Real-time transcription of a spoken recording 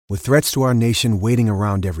With threats to our nation waiting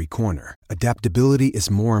around every corner, adaptability is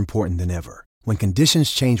more important than ever. When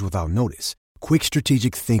conditions change without notice, quick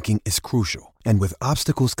strategic thinking is crucial. And with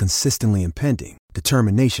obstacles consistently impending,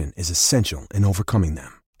 determination is essential in overcoming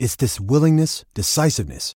them. It's this willingness,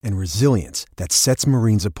 decisiveness, and resilience that sets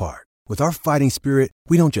Marines apart. With our fighting spirit,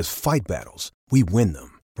 we don't just fight battles, we win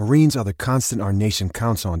them. Marines are the constant our nation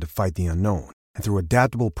counts on to fight the unknown. And through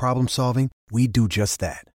adaptable problem solving, we do just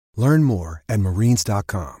that. Learn more at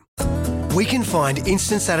marines.com. We can find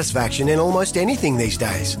instant satisfaction in almost anything these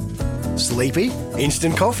days. Sleepy?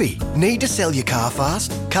 Instant coffee. Need to sell your car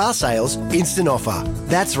fast? Car sales, instant offer.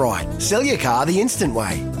 That's right, sell your car the instant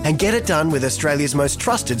way and get it done with Australia's most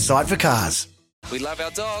trusted site for cars. We love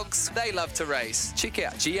our dogs. They love to race. Check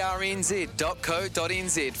out grnz.co.nz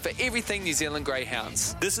for everything New Zealand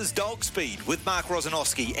Greyhounds. This is Dog Speed with Mark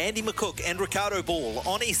Rosanowski, Andy McCook and Ricardo Ball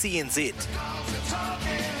on SENZ.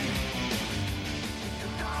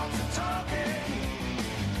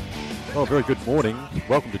 Well, very good morning.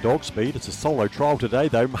 Welcome to Dog Speed. It's a solo trial today,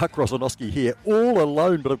 though. Mark Rosanowski here, all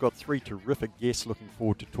alone, but I've got three terrific guests looking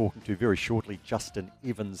forward to talking to very shortly. Justin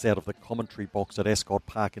Evans out of the commentary box at Ascot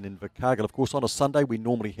Park in Invercargill. Of course, on a Sunday, we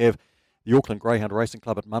normally have the Auckland Greyhound Racing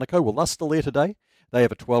Club at Manukau. Well, they're still there today. They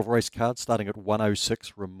have a 12-race card starting at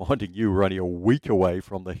 1:06, reminding you we're only a week away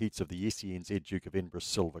from the heats of the SENZ Duke of Edinburgh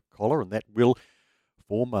Silver Collar, and that will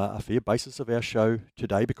form a fair basis of our show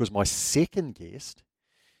today because my second guest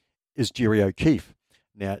is Jerry O'Keefe.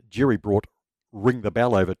 Now, Jerry brought Ring the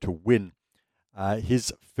Bell over to win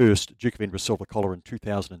his first Duke of Edinburgh Silver Collar in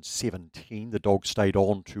 2017. The dog stayed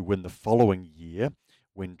on to win the following year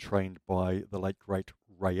when trained by the late, great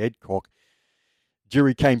Ray Adcock.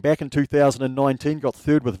 Jerry came back in 2019, got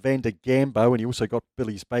third with Vander Gambo, and he also got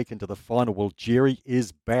Billy's Bacon to the final. Well, Jerry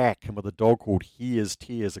is back, and with a dog called Here's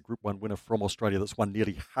Tears, a Group 1 winner from Australia that's won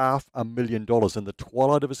nearly $500,000 in the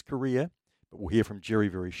twilight of his career. But we'll hear from Jerry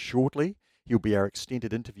very shortly. He'll be our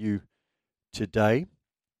extended interview today.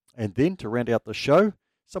 And then to round out the show,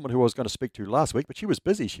 someone who I was going to speak to last week, but she was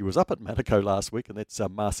busy. She was up at Manukau last week, and that's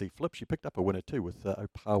Marcy Flip. She picked up a winner too with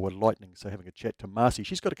Opawa Lightning. So having a chat to Marcy.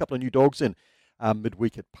 She's got a couple of new dogs in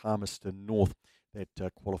midweek at Palmerston North that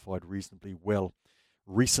qualified reasonably well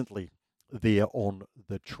recently there on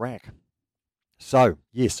the track. So,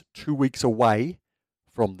 yes, 2 weeks away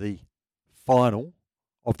from the final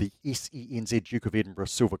of the SENZ Duke of Edinburgh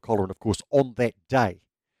Silver Collar. And of course, on that day,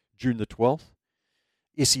 June the 12th,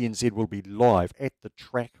 SENZ will be live at the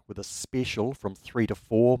track with a special from 3 to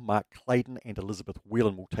 4. Mark Clayton and Elizabeth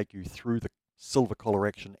Whelan will take you through the Silver Collar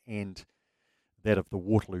action and that of the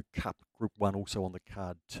Waterloo Cup, Group 1 also on the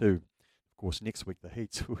card too. Of course, next week the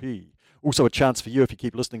heats. Also a chance for you, if you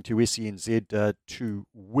keep listening to SENZ, to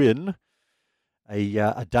win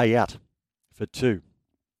a day out for two.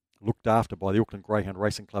 Looked after by the Auckland Greyhound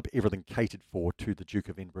Racing Club, everything catered for to the Duke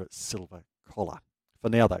of Edinburgh Silver Collar. For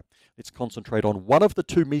now, though, let's concentrate on one of the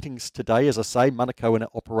two meetings today. As I say, Manukau in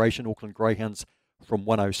operation, Auckland Greyhounds from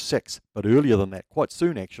 1:06. But earlier than that, quite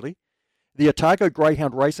soon actually, the Otago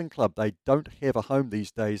Greyhound Racing Club, they don't have a home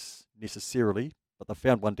these days necessarily, but they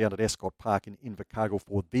found one down at Ascot Park in Invercargill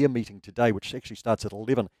for their meeting today, which actually starts at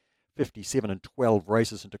 11:57 and 12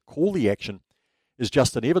 races. And to call the action is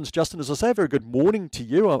Justin Evans. Justin, as I say, a very good morning to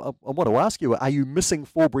you. I want to ask you, are you missing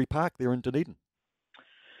Forbury Park there in Dunedin?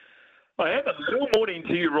 I am. A little morning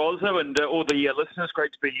to you, Rosa, and all the listeners.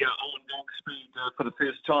 Great to be on Dog Speed for the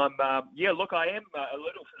first time. Look, I am a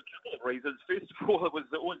little for a couple of reasons. First of all, it was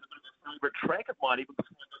always a bit of a favourite track of mine, even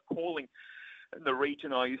before I got calling in the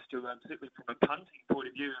region. I used to, certainly from a punting point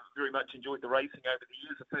of view, very much enjoyed the racing over the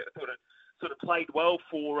years. I thought it sort of played well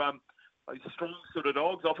for those strong sort of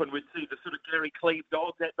dogs. Often we'd see the sort of Gary Cleve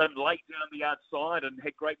dogs at them late down the outside, and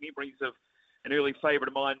had great memories of an early favourite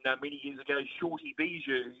of mine many years ago, Shorty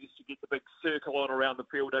Bijou, who used to get the big circle on around the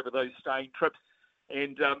field over those staying trips.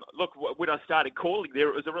 And look, when I started calling there,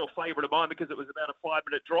 it was a real favourite of mine because it was about a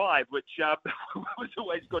 5-minute drive, which was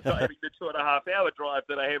always good, not having the 2.5-hour drive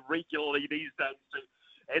that I have regularly these days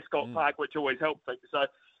to Ascot Park, which always helps things. So,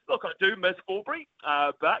 look, I do miss Forbury,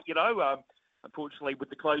 but, unfortunately,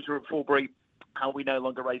 with the closure of Forbury, we no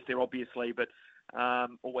longer race there, obviously, but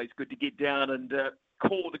always good to get down and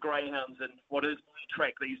call the Greyhounds in what is my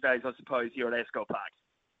track these days, I suppose, here at Ascot Park.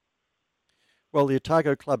 Well, the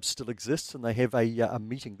Otago Club still exists, and they have a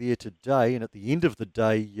meeting there today, and at the end of the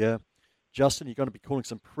day, Justin, you're going to be calling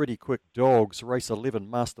some pretty quick dogs. Race 11,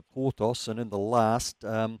 Master Portos, and in the last,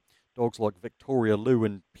 dogs like Victoria Lou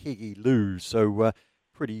and Peggy Lou. So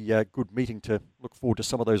pretty good meeting to look forward to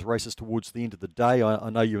some of those races towards the end of the day. I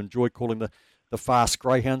know you enjoy calling the fast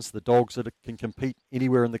greyhounds, the dogs that can compete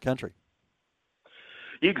anywhere in the country.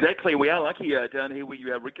 Exactly. We are lucky down here. We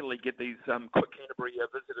regularly get these quick Canterbury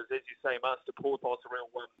visitors, as you say. Master Porthos, a real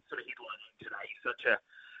sort of headline today. Such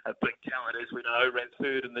a big talent, as we know. Ran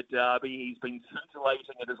third in the Derby. He's been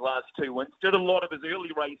scintillating in his last 2 wins. Did a lot of his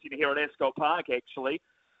early racing here at Ascot Park, actually.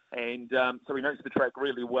 And so he knows the track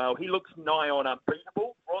really well. He looks nigh on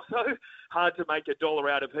unbeatable, Rosso. Hard to make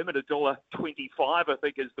 $1 out of him at $1.25, I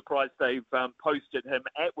think, is the price they've posted him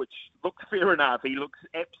at, which looks fair enough. He looks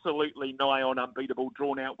absolutely nigh on unbeatable,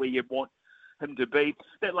 drawn out where you'd want him to be.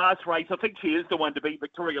 That last race, I think she is the one to beat,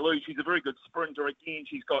 Victoria Lou. She's a very good sprinter. Again,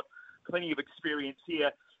 she's got plenty of experience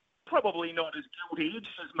here. Probably not as gilt-edged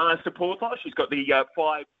as Master Porthos. She's got the 5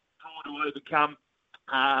 draw to overcome.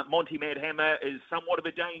 Monty Mad Hammer is somewhat of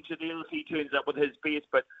a danger there if he turns up with his best,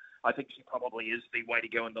 but I think she probably is the way to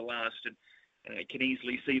go in the last, and can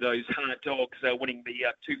easily see those hard dogs winning the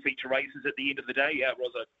 2 feature races at the end of the day,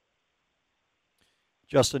 Rosso.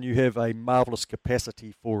 Justin, you have a marvellous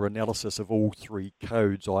capacity for analysis of all 3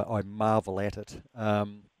 codes. I marvel at it.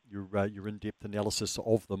 Your in-depth analysis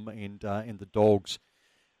of them and the dogs.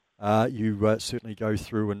 You certainly go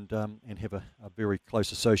through and have a very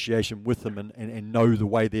close association with them and know the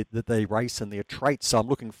way that they race and their traits. So I'm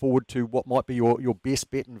looking forward to what might be your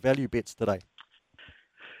best bet and value bets today.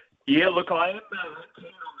 Yeah, look, I am keen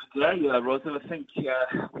on the day, Rosa. I think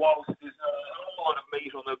whilst there's a lot of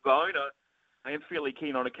meat on the bone, I am fairly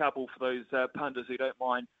keen on a couple for those punters who don't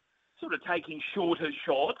mind sort of taking shorter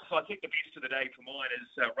shots. I think the best of the day for mine is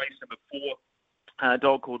race number 4. A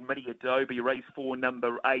dog called Mini Adobe, race 4,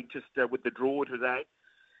 number 8, just with the draw today.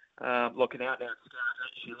 Looking out now,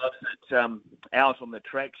 she loves it out on the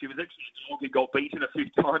track. She was actually a dog who got beaten a few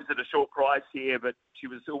times at a short price here, but she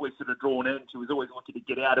was always sort of drawn in. She was always looking to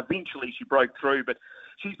get out. Eventually, she broke through, but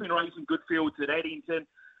she's been racing good fields at Addington.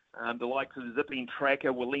 The likes of Zipping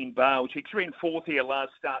Tracker, Willeen Bale. She ran 4th here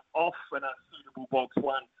last start off in a suitable box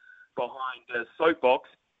 1 behind Soapbox.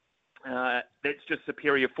 That's just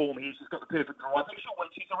superior form here. She's got the perfect draw. I think she'll win.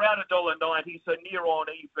 She's around $1.90, so near on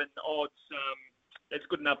even odds. That's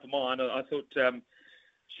good enough for mine. I thought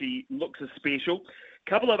she looks a special.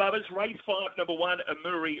 Couple of others. Race 5, number 1,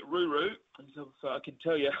 Amuri Ruru. So I can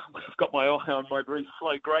tell you, I've got my eye on my very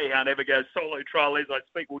slow greyhound. Ever goes solo trial as I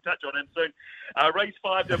speak. We'll touch on him soon. Race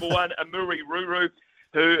 5, number 1, Amuri Ruru,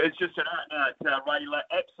 who is just an out-and-out railer,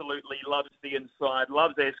 absolutely loves the inside,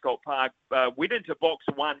 loves Ascot Park, went into box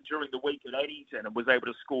 1 during the week at Addington and was able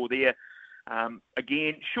to score there.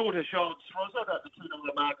 Again, shorter shots, Rosa, about the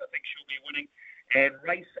 $2 mark, I think she'll be winning. And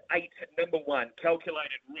race 8, number 1,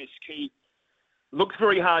 Calculated Risk, who looks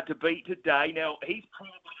very hard to beat today. Now, he's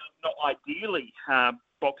probably not ideally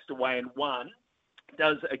boxed away in 1.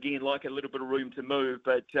 Does, again, like a little bit of room to move,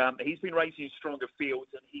 but he's been racing stronger fields,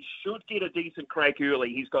 and he should get a decent crack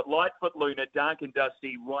early. He's got Lightfoot Luna, Dark and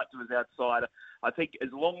Dusty, right to his outside. I think as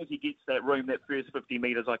long as he gets that room, that first 50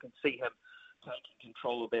 metres, I can see him taking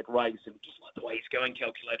control of that race, and just like the way he's going,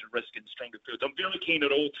 Calculated Risk and stronger fields. I'm very keen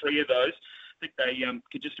at all 3 of those. I think they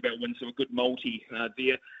could just about win, so a good multi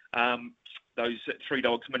there. Those 3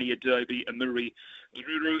 dogs, Mini Adobe, Amuri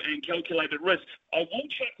Ruru, and Calculated Risk. I will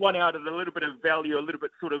check one out at a little bit of value, a little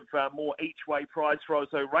bit sort of more each-way price,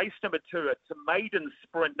 Rosso. Race number 2, it's a maiden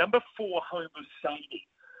sprint. Number 4, Home of Sadie.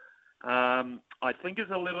 I think is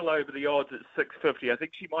a little over the odds at $6.50. I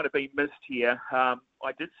think she might have been missed here.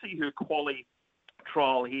 I did see her quali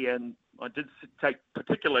trial here, and I did take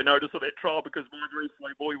particular notice of that trial because my very slow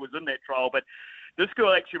boy was in that trial. But this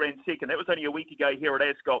girl actually ran second. That was only a week ago here at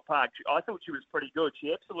Ascot Park. I thought she was pretty good.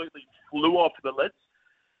 She absolutely flew off the lids.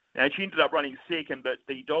 And she ended up running second, but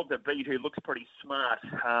the dog that beat her looks pretty smart.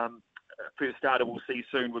 First starter we'll see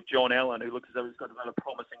soon with John Allen, who looks as though he's got another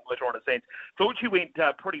promising glitter on his hands. Thought she went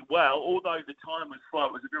pretty well, although the time was slow.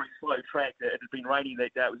 It was a very slow track. It had been raining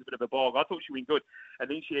that day. It was a bit of a bog. I thought she went good.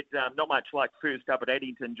 And then she had not much luck first up at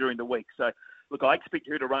Addington during the week. So, look, I expect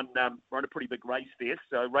her to run a pretty big race there.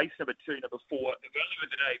 So, race number 2, number 4. The value of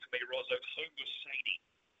the day for me, Rosso, Home of Sadie.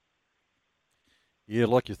 Yeah,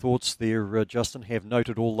 like your thoughts there, Justin. Have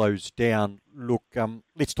noted all those down. Look,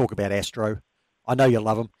 let's talk about Astro. I know you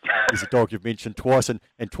love him. He's a dog you've mentioned twice, and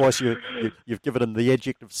twice you've given him the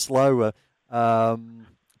adjective slow.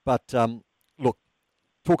 But look,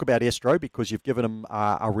 talk about Astro because you've given him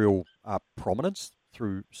a real prominence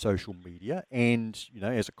through social media, and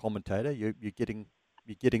as a commentator, you're getting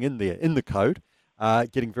in there in the code,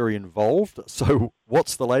 getting very involved. So,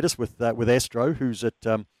 what's the latest with Astro, who's at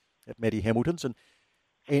Matty Hamilton's,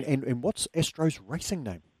 and what's Astro's racing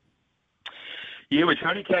name? Yeah, which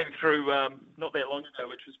only came through not that long ago,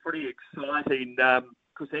 which was pretty exciting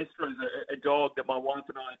because Astro's a dog that my wife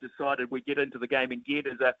and I decided we'd get into the game and get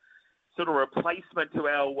as a sort of replacement to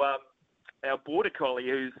our our border collie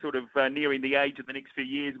who's sort of nearing the age of the next few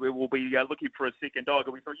years where we'll be looking for a second dog.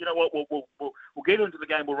 And we thought, you know what, we'll get into the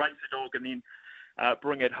game, we'll race the dog, and then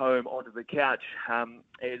bring it home onto the couch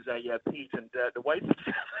as a pet. And the way things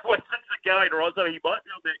are going, Rosso, he might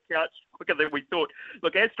be on that couch quicker than we thought.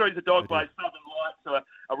 Look, Astro's a dog by Southern Lights,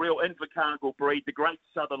 a real Invercargill breed, the Great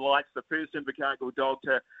Southern Lights, the first Invercargill dog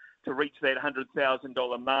to reach that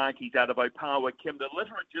 $100,000 mark. He's out of Opawa Kim. The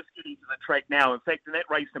litter are just getting to the track now. In fact, in that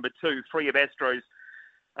race number 2, 3 of Astro's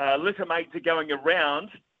litter mates are going around,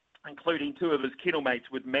 including 2 of his kennel mates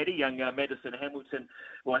with Maddie, young Madison Hamilton,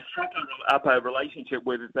 who I struck up a relationship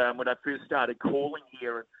with when I first started calling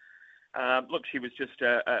here. Look, she was just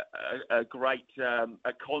a great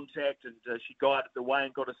contact, and she guided the way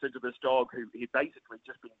and got us into this dog who had basically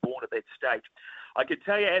just been born at that stage. I could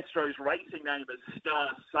tell you Astro's racing name is Star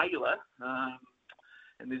Sailor,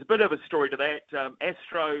 and there's a bit of a story to that.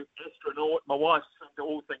 Astronaut, my wife's into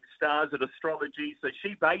all things stars and astrology, so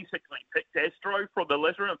she basically picked Astro from the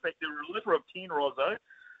litter. In fact, there were a litter of 10, Rozzo.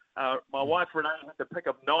 My wife Renee had to pick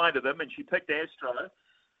up 9 of them, and she picked Astro.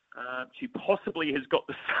 She possibly has got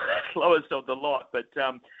the slowest of the lot, but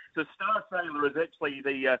so Star Sailor is actually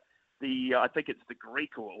the I think it's the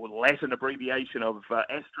Greek or Latin abbreviation of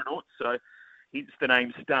astronaut, so hence the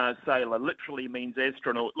name Star Sailor. Literally means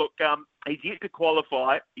astronaut. Look, he's yet to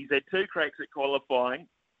qualify. He's had 2 cracks at qualifying.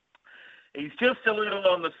 He's just a little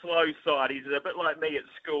on the slow side. He's a bit like me at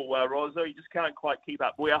school, Rozzo. He just can't quite keep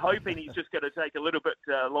up. We are hoping he's just going to take a little bit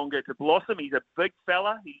longer to blossom. He's a big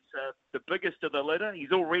fella. He's the biggest of the litter.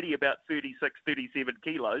 He's already about 36, 37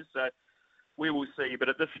 kilos, so we will see. But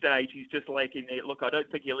at this stage, he's just lacking that. Look, I don't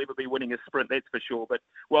think he'll ever be winning a sprint, that's for sure. But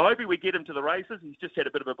we're hoping we get him to the races. He's just had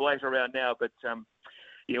a bit of a blatter around now, but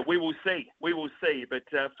yeah, we will see. We will see. But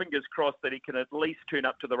fingers crossed that he can at least turn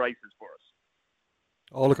up to the races for us.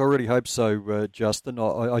 Oh, look, I really hope so, Justin.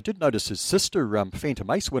 I did notice his sister, Phantom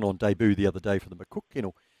Ace, went on debut the other day for the McCook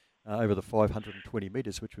Kennel over the 520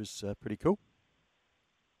 metres, which was pretty cool.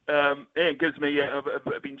 Yeah, it gives me,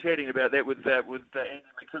 I've been chatting about that with Andy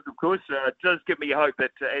McCook, of course. It does give me hope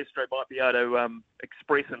that Astro might be able to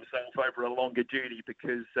express himself over a longer journey,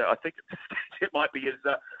 because I think it might be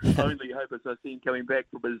his only hope as I see him coming back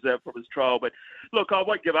from his trial. But look, I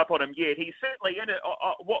won't give up on him yet. He's certainly in it.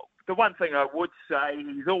 The one thing I would say,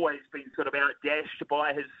 he's always been sort of outdashed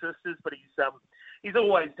by his sisters, but he's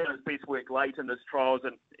always done his best work late in his trials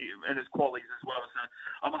and in his qualities as well. So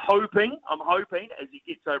I'm hoping as he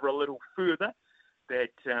gets over a little further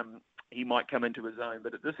that he might come into his own.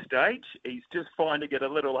 But at this stage, he's just finding it a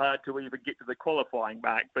little hard to even get to the qualifying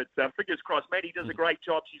mark. But fingers crossed. Maddie does a great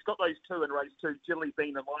job. She's got those 2 in race 2, Jilly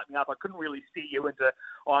Bean and Light Me Up. I couldn't really steer you into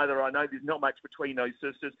either. I know there's not much between those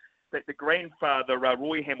sisters. That the grandfather,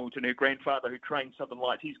 Roy Hamilton, her grandfather who trained Southern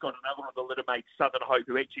Lights, he's got another of the litter mates, Southern Hope,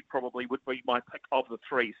 who actually probably would be my pick of the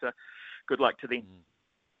 3. So good luck to them.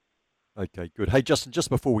 Okay, good. Hey, Justin, just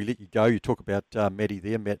before we let you go, you talk about Maddie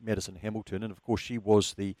there, Madison Hamilton, and of course she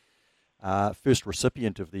was the first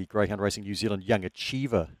recipient of the Greyhound Racing New Zealand Young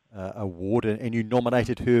Achiever Award, and you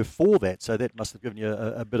nominated her for that, so that must have given you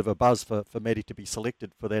a bit of a buzz for Maddie to be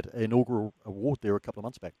selected for that inaugural award there a couple of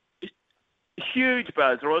months back. Huge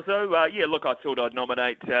buzz, Rozzo. Yeah, look, I thought I'd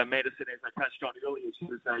nominate Madison, as I touched on earlier. She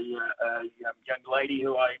was a young lady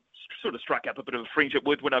who I sort of struck up a bit of a friendship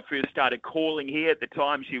with when I first started calling here. At the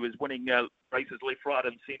time, she was winning races left, right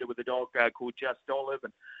and centre with a dog called Just Olive.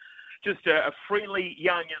 And just a friendly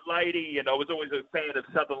young lady, and I was always a fan of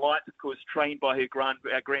Southern Lights, of course, trained by her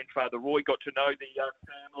grandfather Roy, got to know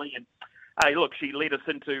the family. And, hey, look, she led us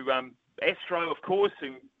into Astro, of course,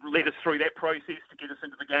 who led us through that process to get us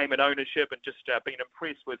into the game and ownership, and just been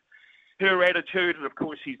impressed with her attitude. And, of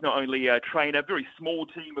course, she's not only a trainer, very small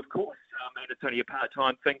team, of course, and it's only a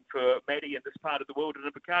part-time thing for Maddie in this part of the world in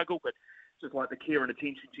Invercargill, but just like the care and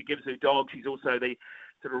attention she gives her dog, she's also the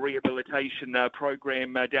sort of rehabilitation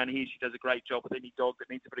program down here. She does a great job with any dog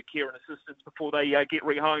that needs a bit of care and assistance before they get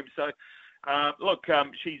rehomed. So, look,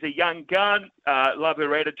 she's a young gun, love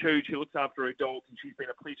her attitude, she looks after her dogs, and she's been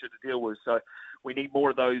a pleasure to deal with. So we need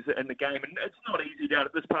more of those in the game. And it's not easy down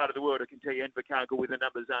at this part of the world, I can tell you, Invercargill, where the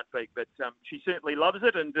numbers aren't big. But she certainly loves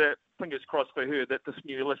it, and fingers crossed for her that this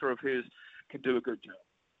new litter of hers can do a good job.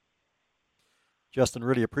 Justin,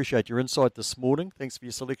 really appreciate your insight this morning. Thanks for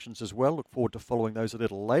your selections as well. Look forward to following those a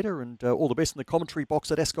little later, and all the best in the commentary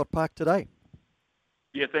box at Ascot Park today.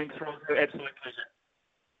 Yeah, thanks, Ron. Absolute pleasure.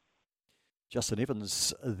 Justin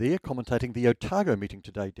Evans there commentating the Otago meeting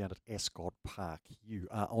today down at Ascot Park. You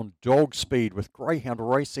are on Dog Speed with Greyhound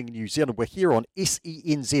Racing New Zealand. We're here on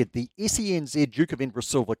SENZ, the SENZ Duke of Edinburgh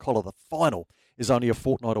Silver Collar. The final is only a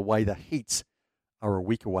fortnight away. The heats are a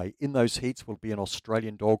week away. In those heats will be an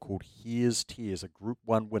Australian dog called Here's Tears, a Group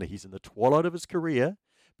 1 winner. He's in the twilight of his career,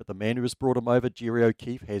 but the man who has brought him over, Jerry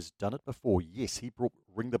O'Keefe, has done it before. Yes, he brought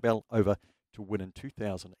Ring the Bell over to win in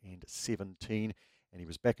 2017, and he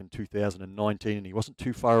was back in 2019, and he wasn't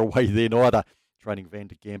too far away then either, training Van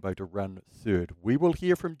de Gambo to run third. We will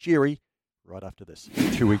hear from Jerry right after this.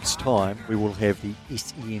 In 2 weeks' time, we will have the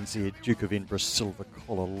SENZ Duke of Edinburgh Silver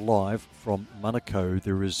Collar live from Manukau.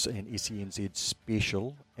 There is an SENZ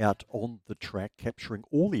special out on the track capturing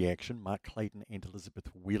all the action. Mark Clayton and Elizabeth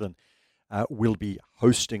Whelan will be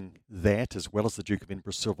hosting that, as well as the Duke of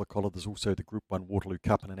Edinburgh Silver Collar. There's also the Group 1 Waterloo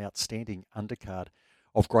Cup and an outstanding undercard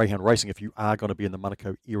of greyhound racing if you are going to be in the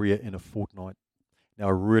Manukau area in a fortnight. Now,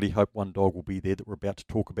 I really hope one dog will be there that we're about to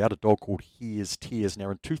talk about, a dog called Here's Tears. Now,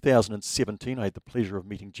 in 2017, I had the pleasure of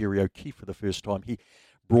meeting Jerry O'Keefe for the first time. He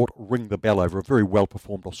brought Ring the Bell over, a very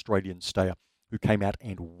well-performed Australian stayer who came out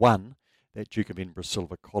and won that Duke of Edinburgh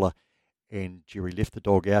Silver Collar. And Jerry left the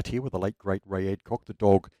dog out here with the late, great Ray Adcock. The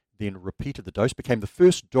dog then repeated the dose, became the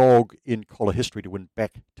first dog in collar history to win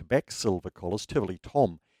back-to-back silver collars. Tivoli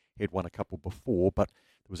Tom had won a couple before, but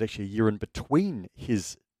there was actually a year in between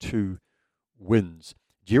his two wins.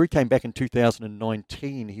 Jerry came back in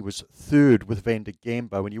 2019. He was third with Van de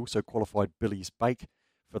Gambo, and he also qualified Billy's Bake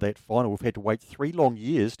for that final. We've had to wait 3 long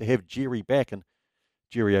years to have Jerry back, and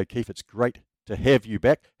Jerry O'Keefe, it's great to have you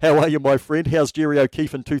back. How are you, my friend? How's Jerry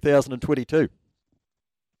O'Keefe in 2022?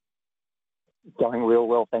 Going real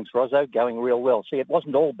well, thanks, Rozzo. Going real well. See, it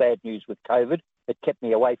wasn't all bad news with COVID. It kept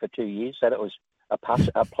me away for 2 years, so that was a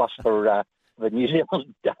plus for the New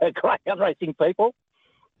Zealand greyhound racing people.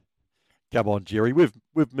 Come on, Jerry,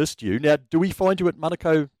 we've missed you. Now, do we find you at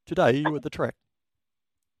Manukau today? Are you at the track?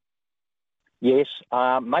 Yes,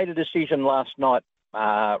 made a decision last night,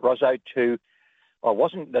 Rozzo,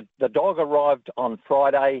 the dog arrived on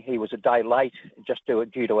Friday. He was a day late, just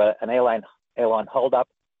due to an airline hold-up.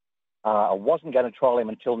 I wasn't going to trial him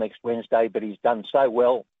until next Wednesday, but he's done so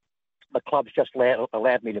well. The club's just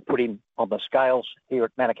allowed me to put him on the scales here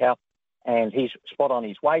at Manukau, and he's spot on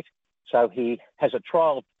his weight. So he has a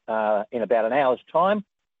trial in about an hour's time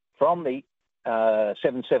from the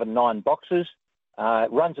 779 boxes.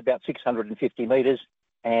 Runs about 650 metres,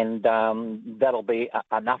 and that'll be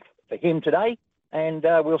enough for him today. And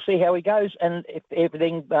we'll see how he goes. And if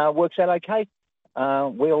everything works out okay,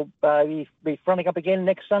 we'll be fronting up again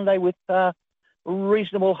next Sunday with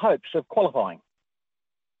reasonable hopes of qualifying.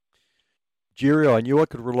 Jerry, I knew I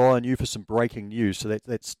could rely on you for some breaking news, so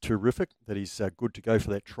that's terrific that he's good to go for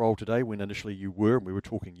that trial today when initially you were, and we were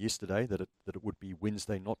talking yesterday that it would be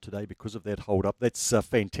Wednesday, not today, because of that hold-up. That's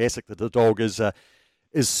fantastic that the dog is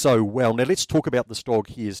so well. Now, let's talk about this dog,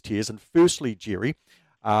 Here's Tears. And firstly, Jerry,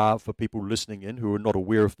 for people listening in who are not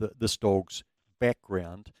aware of this dog's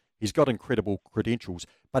background, he's got incredible credentials,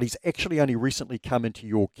 but he's actually only recently come into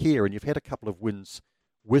your care, and you've had a couple of wins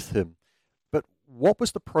with him. But what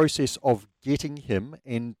was the process of getting him?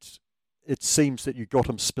 And it seems that you got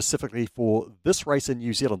him specifically for this race in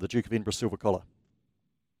New Zealand, the Duke of Edinburgh Silver Collar.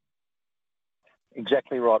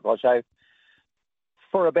 Exactly right, Rozzo.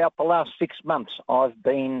 For about the last 6 months, I've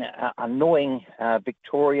been annoying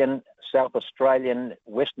Victorian, South Australian,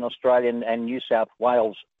 Western Australian and New South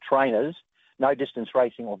Wales trainers. No distance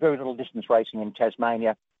racing, or very little distance racing in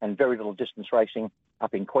Tasmania, and very little distance racing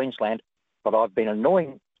up in Queensland. But I've been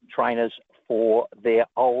annoying trainers for their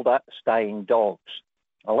older staying dogs.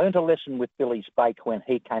 I learned a lesson with Billy's Bake when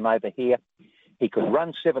he came over here. He could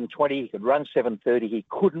run 720, he could run 730, he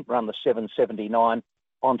couldn't run the 779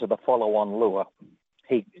 onto the follow-on lure.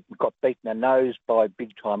 He got beaten a nose by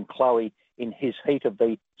Big Time Chloe in his heat of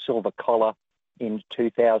the Silver Collar in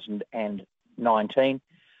 2019,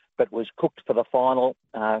 but was cooked for the final,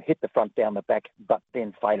 hit the front down the back, but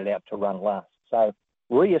then faded out to run last. So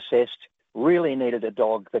reassessed, really needed a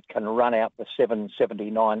dog that can run out the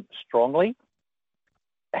 779 strongly.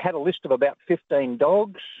 Had a list of about 15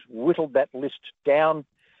 dogs, whittled that list down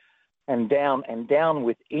and down and down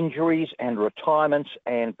with injuries and retirements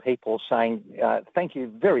and people saying, thank you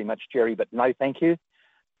very much, Jerry, but no thank you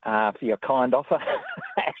for your kind offer.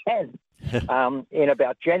 And in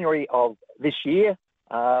about January of this year,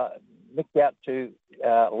 nicked out to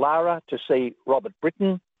Lara to see Robert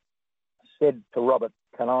Britton, said to Robert,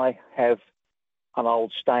 can I have an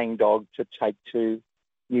old staying dog to take to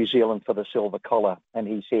New Zealand for the Silver Collar? And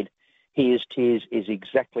he said, Here's Tears is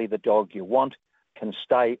exactly the dog you want, can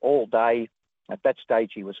stay all day. At that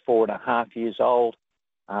stage, he was 4.5 years old.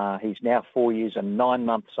 He's now 4 years and 9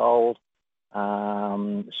 months old.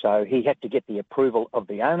 So he had to get the approval of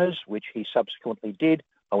the owners, which he subsequently did.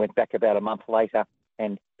 I went back about a month later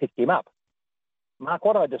and picked him up. Mark,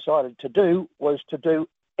 what I decided to do was to do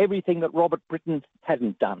everything that Robert Britton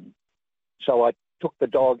hadn't done. So I took the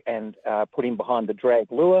dog and put him behind the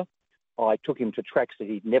drag lure. I took him to tracks that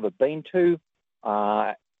he'd never been to.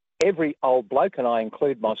 Every old bloke, and I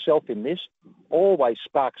include myself in this, always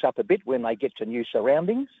sparks up a bit when they get to new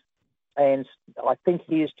surroundings. And I think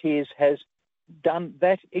Here's Tears has done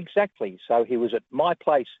that exactly. So he was at my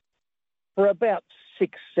place for about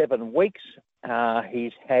 6-7 weeks.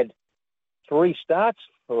 He's had 3 starts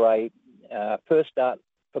for a first start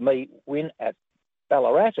for me win at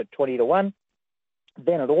Ballarat at 20-1,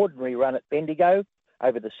 then an ordinary run at Bendigo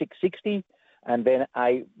over the 660, and then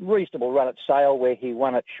a reasonable run at Sale where he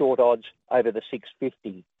won at short odds over the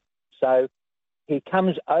 650. So he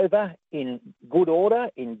comes over in good order,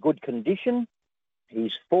 in good condition.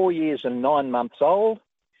 He's 4 years and 9 months old.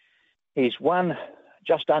 He's won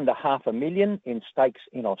just under $500,000 in stakes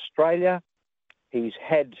in Australia. He's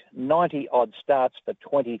had 90-odd starts for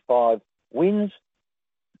 25 wins.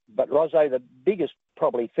 But Rozzo, the biggest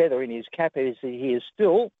probably feather in his cap is that he is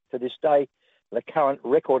still, to this day, the current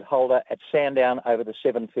record holder at Sandown over the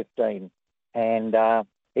 715. And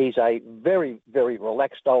he's a very, very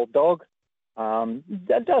relaxed old dog.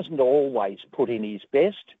 That doesn't always put in his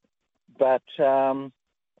best, but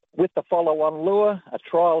with the follow-on lure, a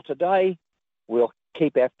trial today, we'll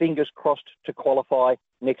keep our fingers crossed to qualify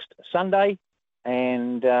next Sunday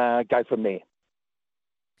and go from there.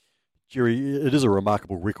 Jerry, it is a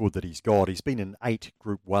remarkable record that he's got. He's been in 8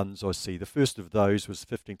 Group 1s, I see. The first of those was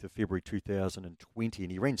 15th of February 2020,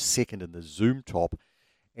 and he ran second in the Zoom Top.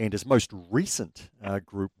 And his most recent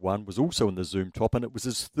Group 1 was also in the Zoom Top, and it was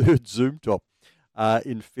his 3rd Zoom Top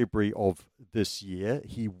in February of this year.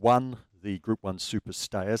 He won the Group 1 Super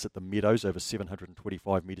Stayers at the Meadows over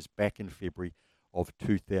 725 metres back in February of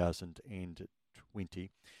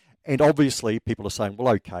 2020. And obviously people are saying,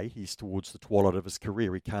 well, okay, he's towards the twilight of his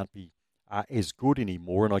career. He can't be as good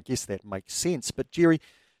anymore, and I guess that makes sense. But, Jerry,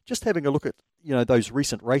 just having a look at those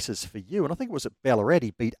recent races for you, and I think it was at Ballarat,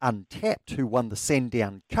 he beat Untapped, who won the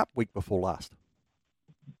Sandown Cup week before last.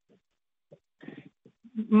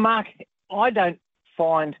 Mark, I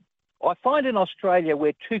find in Australia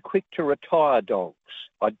we're too quick to retire dogs.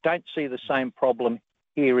 I don't see the same problem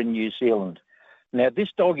here in New Zealand. Now,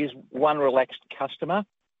 this dog is one relaxed customer,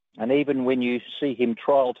 and even when you see him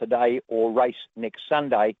trial today or race next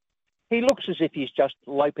Sunday, he looks as if he's just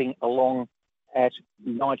loping along at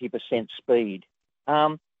 90% speed.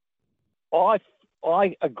 I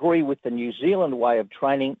agree with the New Zealand way of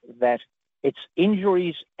training that it's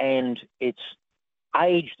injuries and it's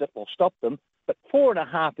age that will stop them, but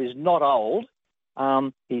 4.5 is not old.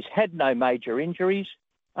 He's had no major injuries.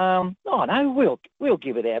 We'll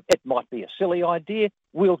give it it might be a silly idea.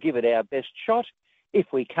 We'll give it our best shot.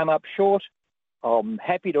 If we come up short, I'm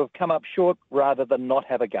happy to have come up short rather than not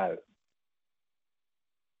have a go.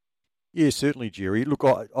 Yeah, certainly, Jerry. Look,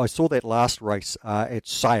 I saw that last race at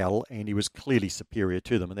Sale, and he was clearly superior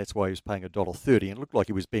to them, and that's why he was paying $1.30. And it looked like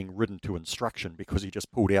he was being ridden to instruction because he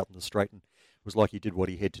just pulled out in the straight and it was like he did what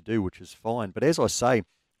he had to do, which is fine. But as I say,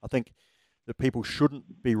 I think that people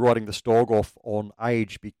shouldn't be writing this dog off on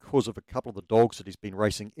age because of a couple of the dogs that he's been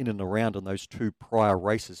racing in and around in those 2 prior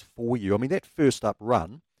races for you. I mean, that first up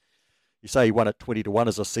run, you say he won at 20-1,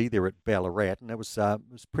 as I see there at Ballarat, and that was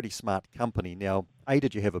pretty smart company. Now, A,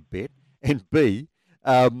 did you have a bet? And B,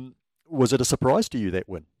 was it a surprise to you, that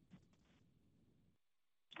win?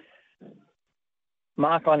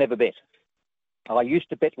 Mark, I never bet. I used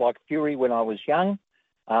to bet like fury when I was young.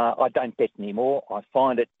 I don't bet anymore. I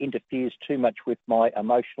find it interferes too much with my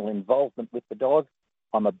emotional involvement with the dog.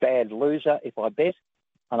 I'm a bad loser if I bet,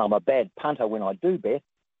 and I'm a bad punter when I do bet,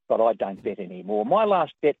 but I don't bet anymore. My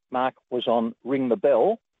last bet, Mark, was on Ring the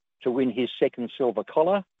Bell to win his 2nd silver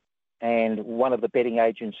collar, and one of the betting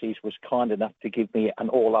agencies was kind enough to give me an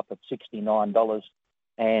all-up of $69,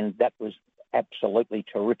 and that was absolutely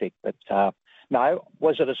terrific. But no,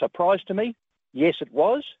 was it a surprise to me? Yes, it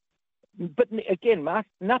was. But again, Mark,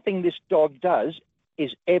 nothing this dog does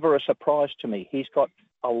is ever a surprise to me. He's got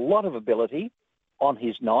a lot of ability on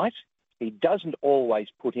his night. He doesn't always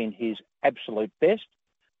put in his absolute best,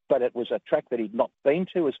 but it was a track that he'd not been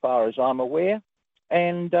to as far as I'm aware.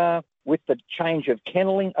 And with the change of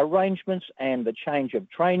kenneling arrangements and the change of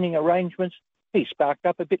training arrangements, he sparked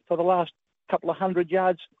up a bit for the last couple of 100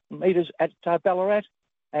 metres at Ballarat.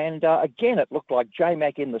 And again, it looked like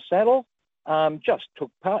J-Mac in the saddle.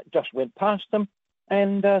 Just went past them,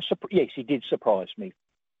 and yes, he did surprise me.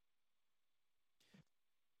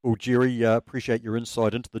 Well, Jerry, appreciate your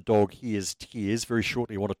insight into the dog Here's Tears. Very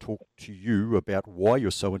shortly, I want to talk to you about why you're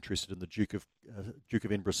so interested in the Duke of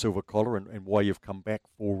Edinburgh Silver Collar and why you've come back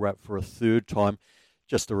for a third time.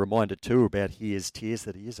 Just a reminder, too, about Here's Tears,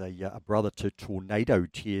 that he is a brother to Tornado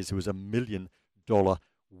Tears, who was $1 million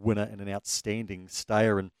winner and an outstanding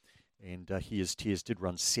stayer. And Here's Tears did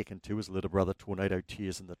run second to his little brother Tornado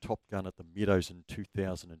Tears in the Top Gun at the Meadows in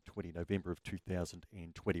 2020, November of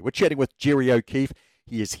 2020. We're chatting with Jerry O'Keefe.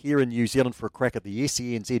 He is here in New Zealand for a crack at the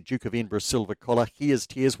SENZ Duke of Edinburgh Silver Collar. Here's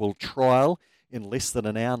Tears will trial in less than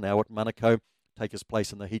an hour now at Manukau, take his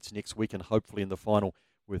place in the heats next week and hopefully in the final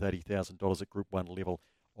with $80,000 at Group 1 level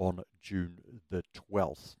on June the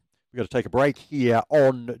 12th. We've got to take a break here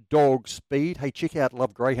on Dog Speed. Hey, check out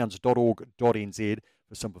lovegreyhounds.org.nz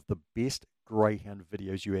for some of the best greyhound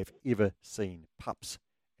videos you have ever seen. Pups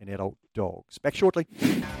and adult dogs. Back shortly.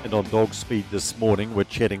 And on Dog Speed this morning, we're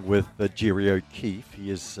chatting with Jerry O'Keefe. He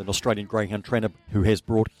is an Australian greyhound trainer who has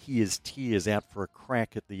brought Here's Tears out for a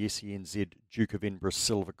crack at the SENZ Duke of Edinburgh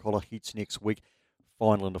Silver Collar heats next week.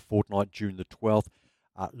 Final in a fortnight, June the 12th.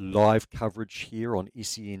 Live coverage here on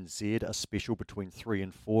SENZ, a special between 3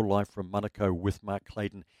 and 4, live from Manukau with Mark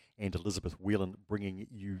Clayton and Elizabeth Whelan, bringing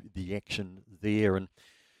you the action there. And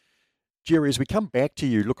Jerry, as we come back to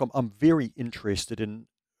you, look, I'm very interested in,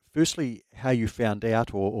 firstly, how you found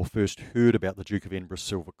out or first heard about the Duke of Edinburgh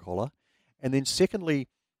Silver Collar, and then secondly,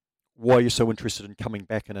 why you're so interested in coming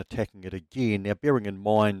back and attacking it again. Now, bearing in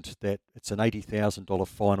mind that it's an $80,000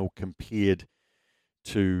 final compared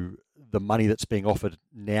to the money that's being offered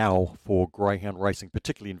now for greyhound racing,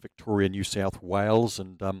 particularly in Victoria, New South Wales,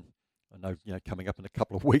 and I know, coming up in a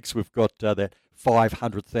couple of weeks we've got that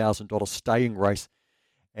 $500,000 staying race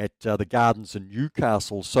at the Gardens in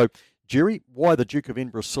Newcastle. So, Jerry, why the Duke of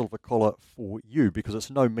Edinburgh Silver Collar for you? Because it's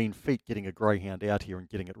no mean feat getting a greyhound out here and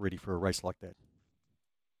getting it ready for a race like that.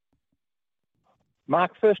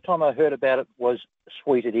 Mark, first time I heard about it was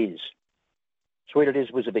Sweet It Is. Sweet It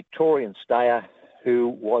Is was a Victorian stayer who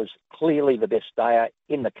was clearly the best stayer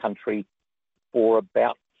in the country for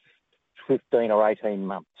about 15 or 18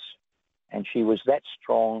 months. And she was that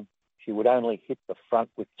strong, she would only hit the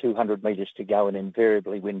front with 200 metres to go and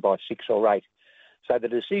invariably win by 6 or 8. So the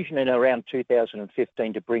decision in around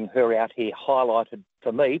 2015 to bring her out here highlighted,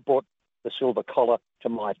 for me, brought the Silver Collar to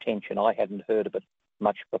my attention. I hadn't heard of it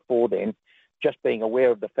much before then. Just being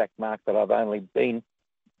aware of the fact, Mark, that I've only been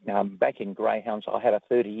back in greyhounds. I had a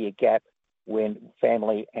 30-year gap when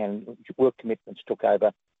family and work commitments took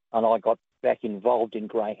over, and I got back involved in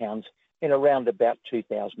greyhounds in around about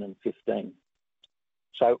 2015.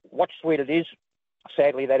 So what Sweet It Is,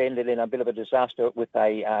 sadly that ended in a bit of a disaster with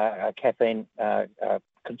a caffeine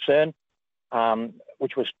concern,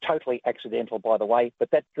 which was totally accidental, by the way, but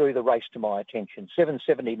that drew the race to my attention.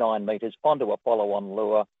 779 metres onto a follow-on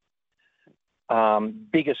lure,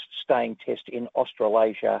 biggest staying test in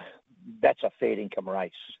Australasia. That's a fair income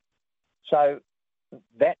race. So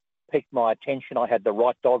that piqued my attention. I had the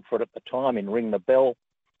right dog for it at the time in Ring the Bell.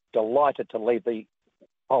 Delighted to leave the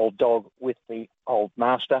old dog with the old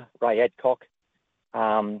master, Ray Adcock.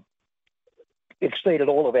 Exceeded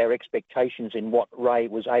all of our expectations in what Ray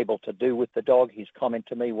was able to do with the dog. His comment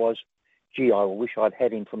to me was, gee, I wish I'd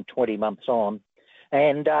had him from 20 months on.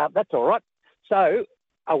 And that's all right. So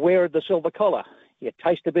aware of the Silver Collar. You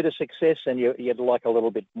taste a bit of success and you'd like a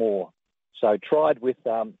little bit more. So tried with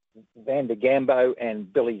Van de Gambo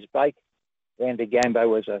and Billy's Bake. Van de Gambo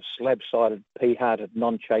was a slab-sided, pea-hearted,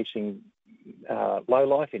 non-chasing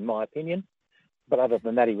lowlife, in my opinion. But other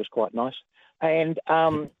than that, he was quite nice. And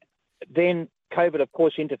then COVID, of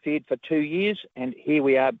course, interfered for 2 years, and here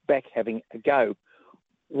we are back having a go.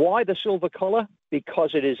 Why the Silver Collar?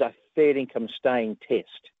 Because it is a fair income staying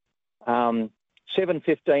test. 7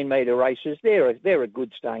 15-metre races, they're a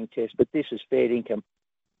good staying test, but this is fair income.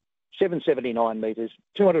 779 metres,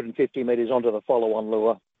 250 metres onto the follow-on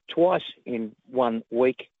lure, twice in 1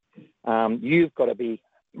 week. You've got to be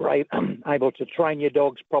able to train your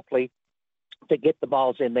dogs properly to get the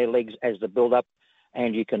miles in their legs as the build-up,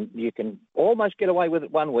 and you can almost get away with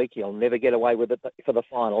it 1 week. You'll never get away with it for the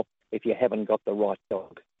final if you haven't got the right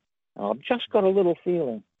dog. I've just got a little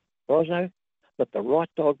feeling, Rosno, that the right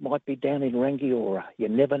dog might be down in Rangiora. You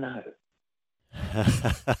never know.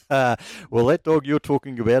 Well, that dog you're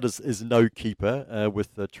talking about is No Keeper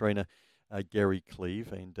with trainer Gary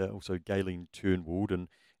Cleve and also Galen Turnwald.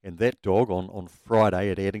 And that dog on Friday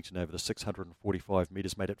at Addington over the 645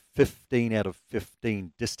 metres made it 15 out of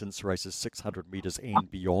 15 distance races, 600 metres and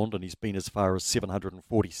beyond. And he's been as far as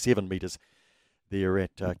 747 metres there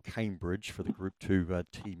at Cambridge for the Group 2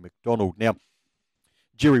 T. McDonald. Now,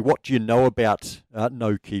 Jerry, what do you know about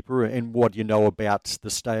No Keeper, and what do you know about the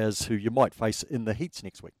stayers who you might face in the heats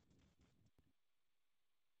next week?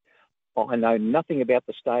 I know nothing about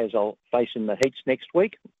the stayers I'll face in the heats next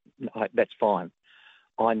week. No, that's fine.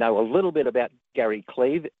 I know a little bit about Gary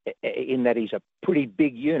Cleve in that he's a pretty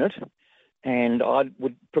big unit, and I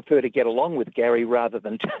would prefer to get along with Gary rather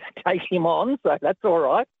than take him on, so that's all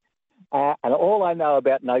right. And all I know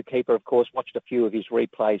about No Keeper, of course, watched a few of his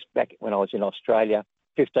replays back when I was in Australia,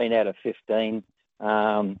 15 out of 15.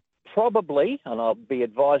 Probably, and I'll be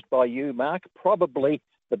advised by you, Mark, probably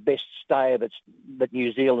the best stayer that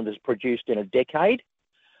New Zealand has produced in a decade.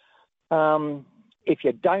 If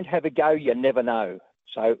you don't have a go, you never know.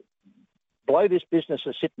 So blow this business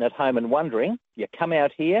of sitting at home and wondering. You come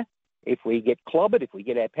out here. If we get clobbered, if we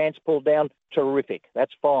get our pants pulled down, terrific.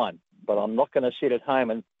 That's fine. But I'm not going to sit at home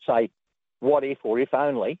and say, what if or if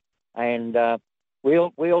only. And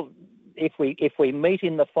we'll if we meet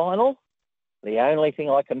in the final, the only thing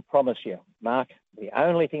I can promise you, Mark, the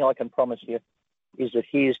only thing I can promise you is that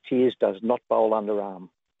Here's Tears does not bowl underarm.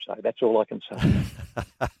 So that's all I can say.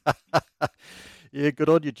 Yeah, good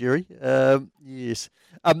on you, Jerry. Yes.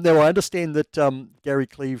 Now, I understand that Gary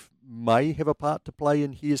Cleve may have a part to play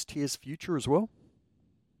in Here's Tears' future as well.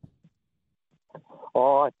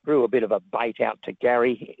 I threw a bit of a bait out to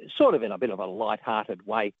Gary, sort of in a bit of a light-hearted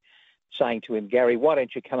way, saying to him, Gary, why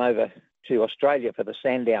don't you come over to Australia for the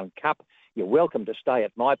Sandown Cup? You're welcome to stay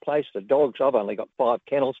at my place. The dogs, I've only got 5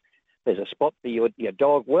 kennels. There's a spot for your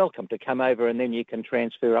dog. Welcome to come over, and then you can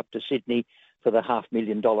transfer up to Sydney for the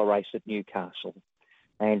 $500,000 race at Newcastle.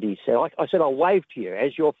 And he said, I said, I'll wave to you.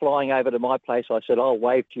 As you're flying over to my place, I said, I'll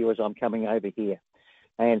wave to you as I'm coming over here.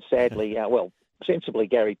 And sadly, sensibly,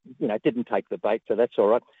 Gary, didn't take the bait, so that's all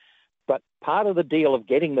right. But part of the deal of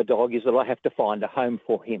getting the dog is that I have to find a home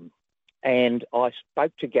for him. And I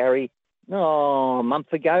spoke to Gary a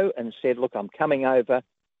month ago and said, look, I'm coming over.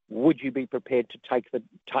 Would you be prepared to take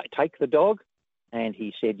the dog? And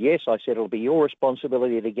he said, yes. I said, it'll be your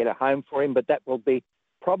responsibility to get a home for him, but that will be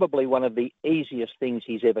probably one of the easiest things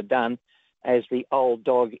he's ever done, as the old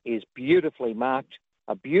dog is beautifully marked,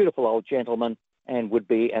 a beautiful old gentleman, and would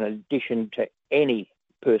be an addition to any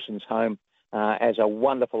person's home as a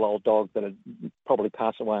wonderful old dog that would probably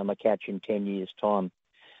pass away on the couch in 10 years' time.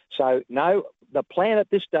 So, no, the plan at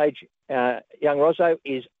this stage, young Rozzo,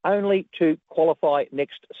 is only to qualify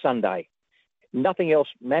next Sunday. Nothing else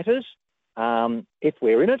matters. If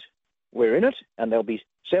we're in it, we're in it, and there'll be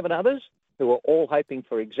 7 others who are all hoping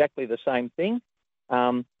for exactly the same thing.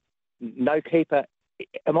 No Keeper,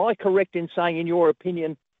 am I correct in saying, in your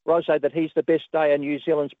opinion, Rozzo, that he's the best stayer New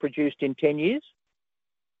Zealand's produced in 10 years?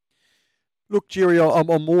 Look, Jerry, I'm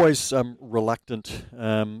always reluctant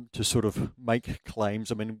to sort of make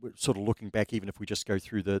claims. I mean, sort of looking back, even if we just go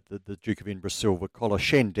through the Duke of Edinburgh Silver Collar,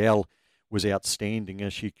 Shandell was outstanding.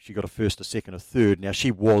 She got a first, a second, a third. Now, she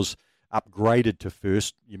was upgraded to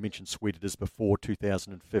first. You mentioned Sweet It Is before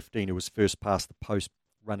 2015. It was first past the post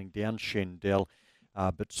running down Shandell,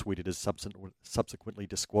 but Sweet It Is subsequently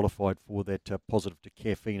disqualified for that positive to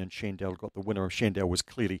caffeine, and Shandell got the winner. Shandell was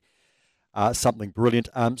clearly something brilliant.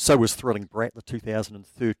 So was Thrilling Brat, the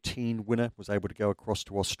 2013 winner, was able to go across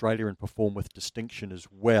to Australia and perform with distinction as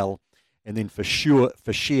well. And then for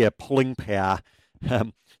sheer pulling power,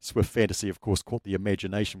 Swift Fantasy, of course, caught the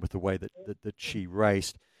imagination with the way that she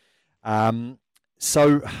raced.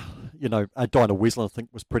 So, Dinah Wesley, I think,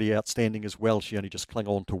 was pretty outstanding as well. She only just clung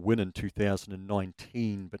on to win in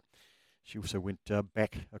 2019, but she also went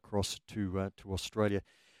back across to Australia.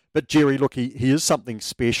 But Jerry, look, he is something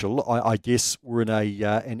special. I guess we're in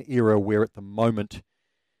an era where at the moment,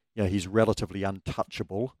 he's relatively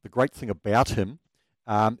untouchable. The great thing about him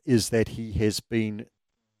is that he has been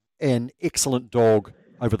an excellent dog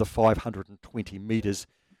over the 520 metres.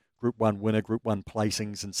 Group 1 winner, Group 1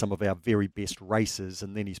 placings in some of our very best races,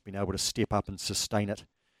 and then he's been able to step up and sustain it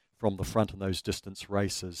from the front in those distance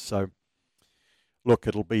races. So, look,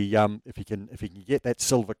 it'll be if he can get that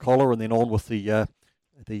silver collar and then on with the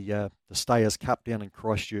Stayers Cup down in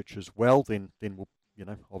Christchurch as well, then we'll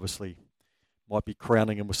obviously might be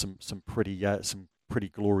crowning him with some pretty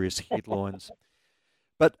glorious headlines.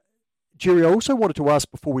 But Jerry, I also wanted to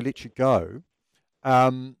ask before we let you go.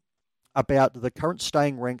 About the current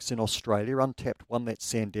staying ranks in Australia. Untapped won that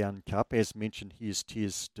Sandown Cup. As mentioned, Here's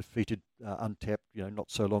Tears defeated Untapped,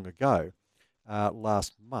 not so long ago,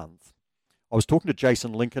 last month. I was talking to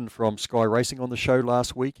Jason Lincoln from Sky Racing on the show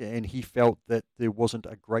last week, and he felt that there wasn't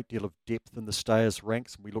a great deal of depth in the stayers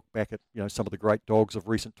ranks. And we look back at some of the great dogs of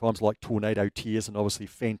recent times like Tornado Tears and obviously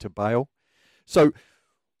Fanta Bale. So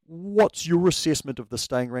What's your assessment of the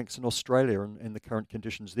staying ranks in Australia and the current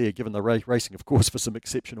conditions there, given the racing, of course, for some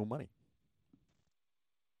exceptional money?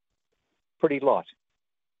 Pretty light.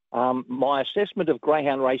 My assessment of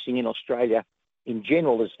greyhound racing in Australia in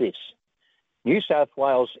general is this. New South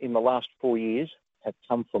Wales in the last 4 years have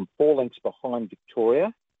come from 4 lengths behind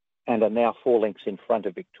Victoria and are now 4 lengths in front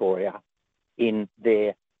of Victoria in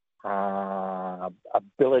their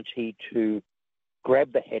ability to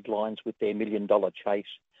grab the headlines with their $1 million chase,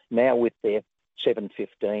 now with their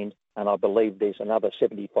 7:15, and I believe there's another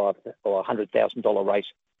 $75,000 or $100,000 race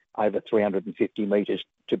over 350 metres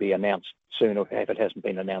to be announced soon, if it hasn't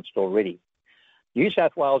been announced already. New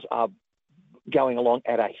South Wales are going along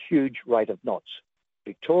at a huge rate of knots.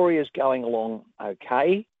 Victoria's going along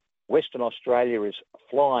okay. Western Australia is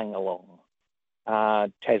flying along.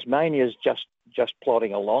 Tasmania's just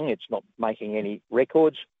plodding along. It's not making any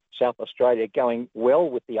records. South Australia going well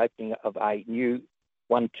with the opening of a new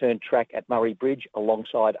one-turn track at Murray Bridge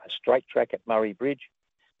alongside a straight track at Murray Bridge.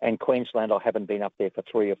 And Queensland, I haven't been up there for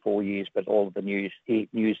 3 or 4 years, but all of the news that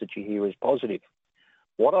you hear is positive.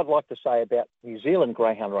 What I'd like to say about New Zealand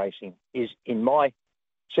greyhound racing is, in my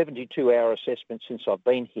 72-hour assessment since I've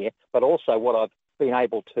been here, but also what I've been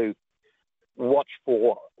able to watch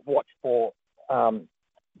for. I'll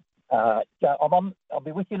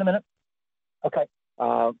be with you in a minute. Okay.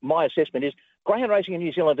 My assessment is greyhound racing in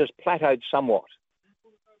New Zealand has plateaued somewhat.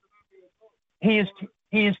 Here's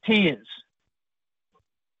Tears.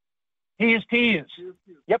 Here's Tears.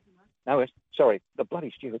 Yep. No, sorry, the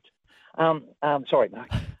bloody stewards. Sorry,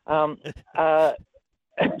 Mark. Sorry.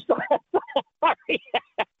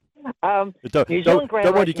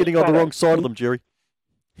 Don't want you getting on the wrong side of them, Jerry.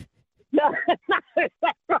 No, that's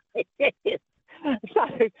right. Yes. So,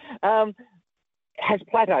 has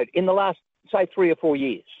plateaued in the last, say, 3 or 4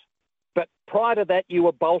 years. But prior to that, you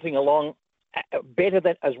were bolting along better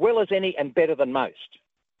than, as well as any, and better than most.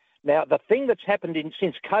 Now, the thing that's happened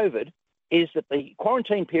since COVID is that the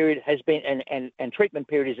quarantine period has been, and treatment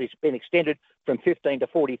period has been extended from 15 to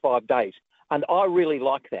 45 days. And I really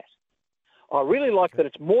like that. I really like that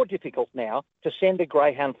it's more difficult now to send a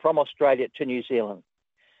greyhound from Australia to New Zealand.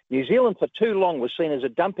 New Zealand for too long was seen as a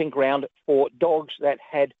dumping ground for dogs that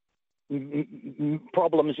had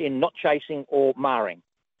problems in not chasing or marring.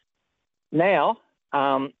 Now,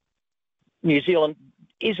 New Zealand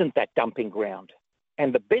isn't that dumping ground.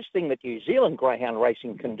 And the best thing that New Zealand greyhound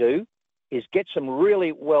racing can do is get some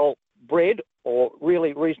really well-bred or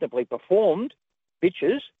really reasonably performed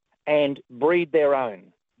bitches and breed their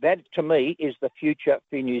own. That, to me, is the future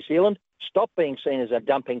for New Zealand. Stop being seen as a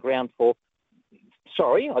dumping ground for,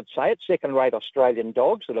 I'd say it, second-rate Australian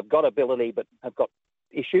dogs that have got ability but have got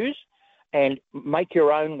issues, and make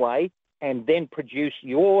your own way and then produce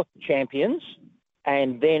your champions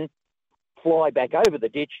and then fly back over the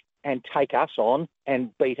ditch and take us on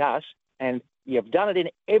and beat us. And you've done it in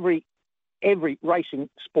every racing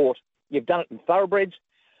sport. You've done it in thoroughbreds.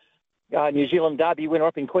 New Zealand Derby winner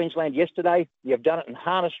up in Queensland yesterday. You've done it in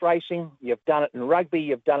harness racing. You've done it in rugby.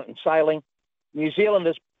 You've done it in sailing. New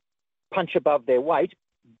Zealanders punch above their weight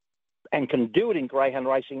and can do it in greyhound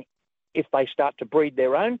racing if they start to breed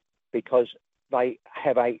their own, because they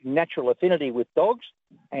have a natural affinity with dogs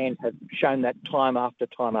and have shown that time after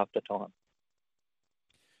time after time.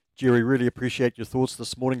 Jerry, really appreciate your thoughts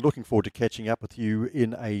this morning. Looking forward to catching up with you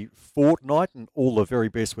in a fortnight, and all the very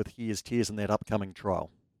best with Here's Tears in that upcoming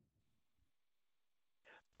trial.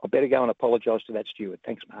 I better go and apologise to that steward.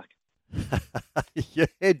 Thanks, Mark.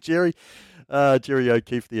 Yeah, Jerry. Jerry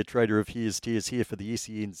O'Keefe, the trader of Here's Tears, here for the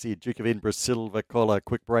SENZ Duke of Edinburgh Silver Collar.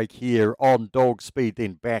 Quick break here on Dog Speed,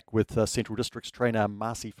 then back with Central Districts trainer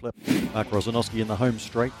Marcy Flip. Mark Rosanowski in the home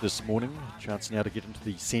straight this morning. Chance now to get into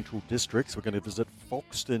the Central Districts. We're going to visit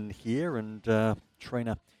Foxton here, and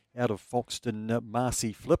trainer out of Foxton,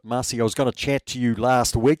 Marcy Flip. Marcy, I was going to chat to you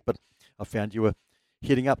last week, but I found you were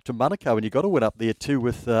heading up to Manukau, and you got to win up there too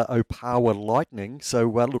with Opawa Lightning. So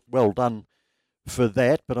look, well done for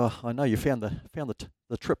that. But I know you found the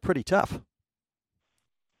trip pretty tough.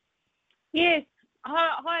 Yes.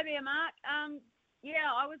 Hi there, Mark.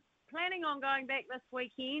 Yeah, I was planning on going back this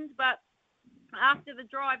weekend, but after the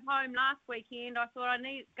drive home last weekend, I thought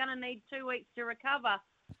going to need 2 weeks to recover.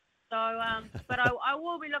 So, but I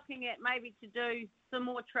will be looking at maybe to do some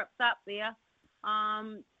more trips up there,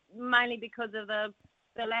 mainly because of the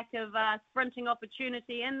lack of sprinting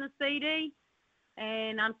opportunity in the CD,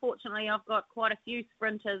 and unfortunately I've got quite a few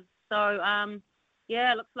sprinters, so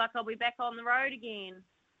yeah, looks like I'll be back on the road again.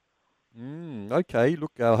 Okay,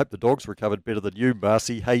 look, I hope the dog's recovered better than you,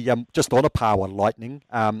 Marcy. Hey, just on Opawa Lightning,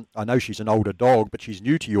 I know she's an older dog, but she's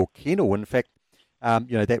new to your kennel. In fact,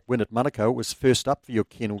 that win at Manukau, it was first up for your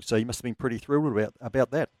kennel, so you must have been pretty thrilled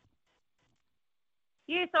about that.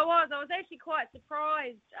 Yes, I was. I was actually quite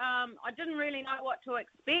surprised. I didn't really know what to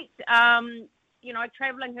expect.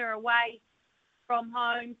 Travelling her away from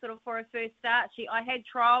home sort of for her first start. I had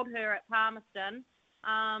trialled her at Palmerston,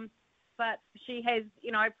 but she has,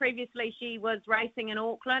 previously she was racing in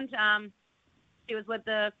Auckland. She was with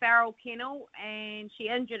the Farrell Kennel and she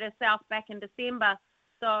injured herself back in December,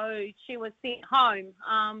 so she was sent home.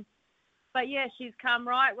 But yeah, she's come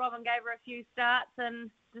right. Robin gave her a few starts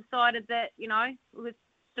and decided that, we would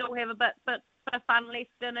still have a bit of fun left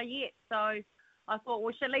in her yet. So I thought,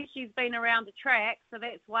 well, at least she's been around the track, so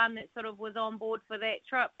that's one that sort of was on board for that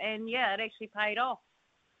trip. And yeah, it actually paid off.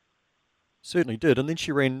 Certainly did. And then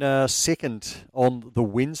she ran second on the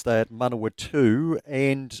Wednesday at Manawatu,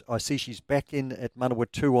 and I see she's back in at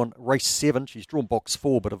Manawatu on race 7. She's drawn box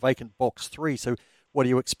 4, but a vacant box 3. So what are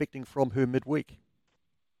you expecting from her midweek?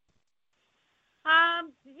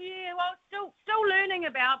 Still learning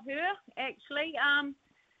about her, actually.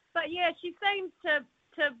 But yeah, she seems to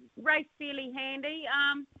race fairly handy.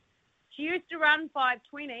 She used to run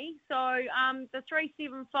 5:20, so the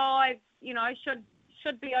 3:75,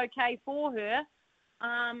 should be okay for her.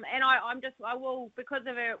 And I will, because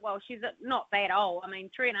of her, well, she's not that old. I mean,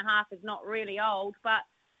 3.5 is not really old, but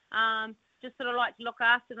just sort of like to look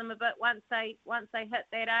after them a bit once they hit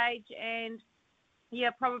that age. And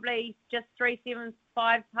yeah, probably just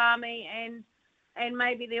 3:75 Palmy and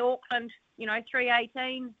maybe the Auckland,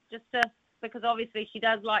 3:18, because obviously she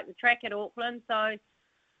does like the track at Auckland. So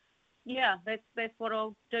yeah, that's what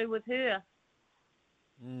I'll do with her.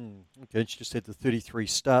 Okay, she just had the 33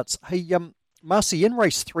 starts. Hey, Marcy, in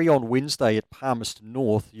race 3 on Wednesday at Palmerston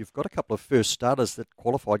North, you've got a couple of first starters that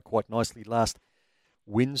qualified quite nicely last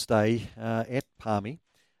Wednesday at Palmy.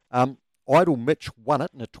 Idle Mitch won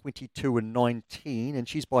it in a 22:19, and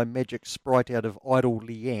she's by Magic Sprite out of Idle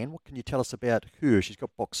Leanne. What can you tell us about her? She's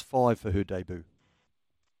got box 5 for her debut.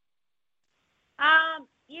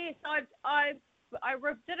 Yes, I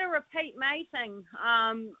did a repeat mating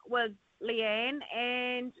with Leanne,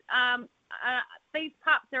 and these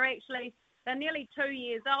pups are they're nearly 2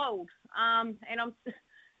 years old, and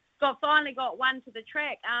finally got one to the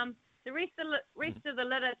track. The rest of the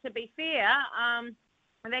litter, to be fair,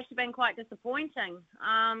 have actually been quite disappointing.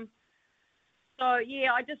 So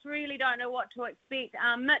yeah, I just really don't know what to expect.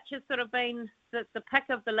 Mitch has sort of been the pick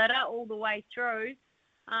of the litter all the way through,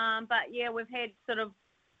 but yeah, we've had sort of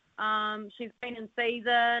she's been in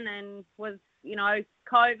season and with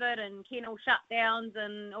COVID and kennel shutdowns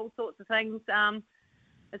and all sorts of things.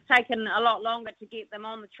 It's taken a lot longer to get them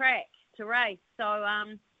on the track to race. So,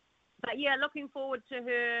 but yeah, looking forward to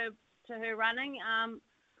her running.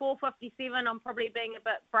 4:57. I'm probably being a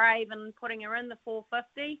bit brave and putting her in the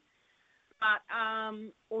 4:50, but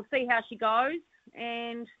we'll see how she goes,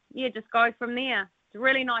 and yeah, just go from there. It's a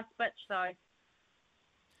really nice bitch, though.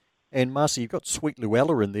 And Marcy, you've got Sweet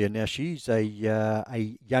Luella in there now. She's a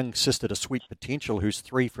young sister to Sweet Potential, who's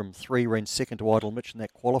 3 from 3, ran second to Idle Mitch in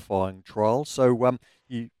that qualifying trial. So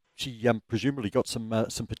she presumably got some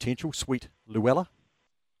potential, Sweet Luella.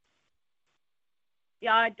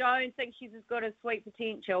 Yeah, I don't think she's as good as Sweet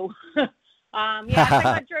Potential. I think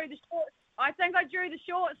I drew the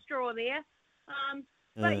short straw there.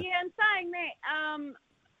 But yeah, in saying that,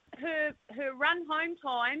 her run home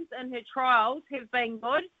times and her trials have been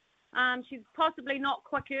good. She's possibly not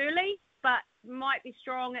quick early, but might be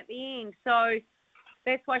strong at the end. So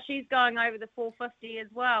that's why she's going over the 4:50 as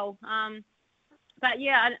well. But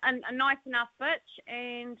yeah, a nice enough bitch,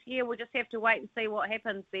 and yeah, we'll just have to wait and see what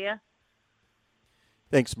happens there.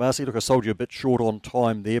 Thanks, Marcy. Look, I sold you a bit short on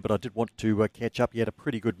time there, but I did want to catch up. You had a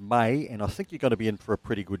pretty good May, and I think you're going to be in for a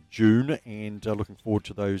pretty good June, and looking forward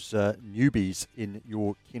to those newbies in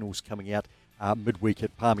your kennels coming out midweek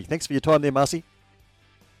at Palmy. Thanks for your time there, Marcy.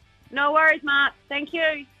 No worries, Mark. Thank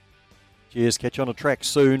you. Cheers. Catch you on a track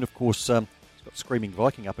soon. Of course, he's got Screaming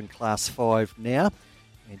Viking up in Class 5 now,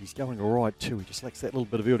 and he's going all right too. He just lacks that little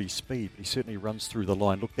bit of early speed, but he certainly runs through the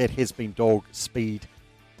line. Look, that has been dog speed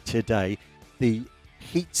today. The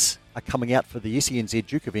heats are coming out for the SENZ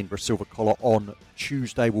Duke of Edinburgh Silver Collar on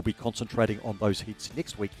Tuesday. We'll be concentrating on those heats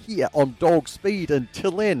next week here on Dog Speed.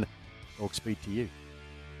 Until then, dog speed to you.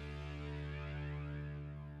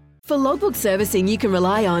 For logbook servicing you can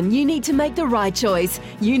rely on, you need to make the right choice.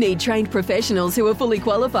 You need trained professionals who are fully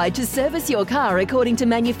qualified to service your car according to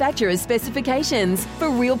manufacturer's specifications. For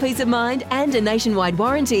real peace of mind and a nationwide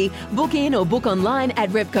warranty, book in or book online at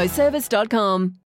repcoservice.com.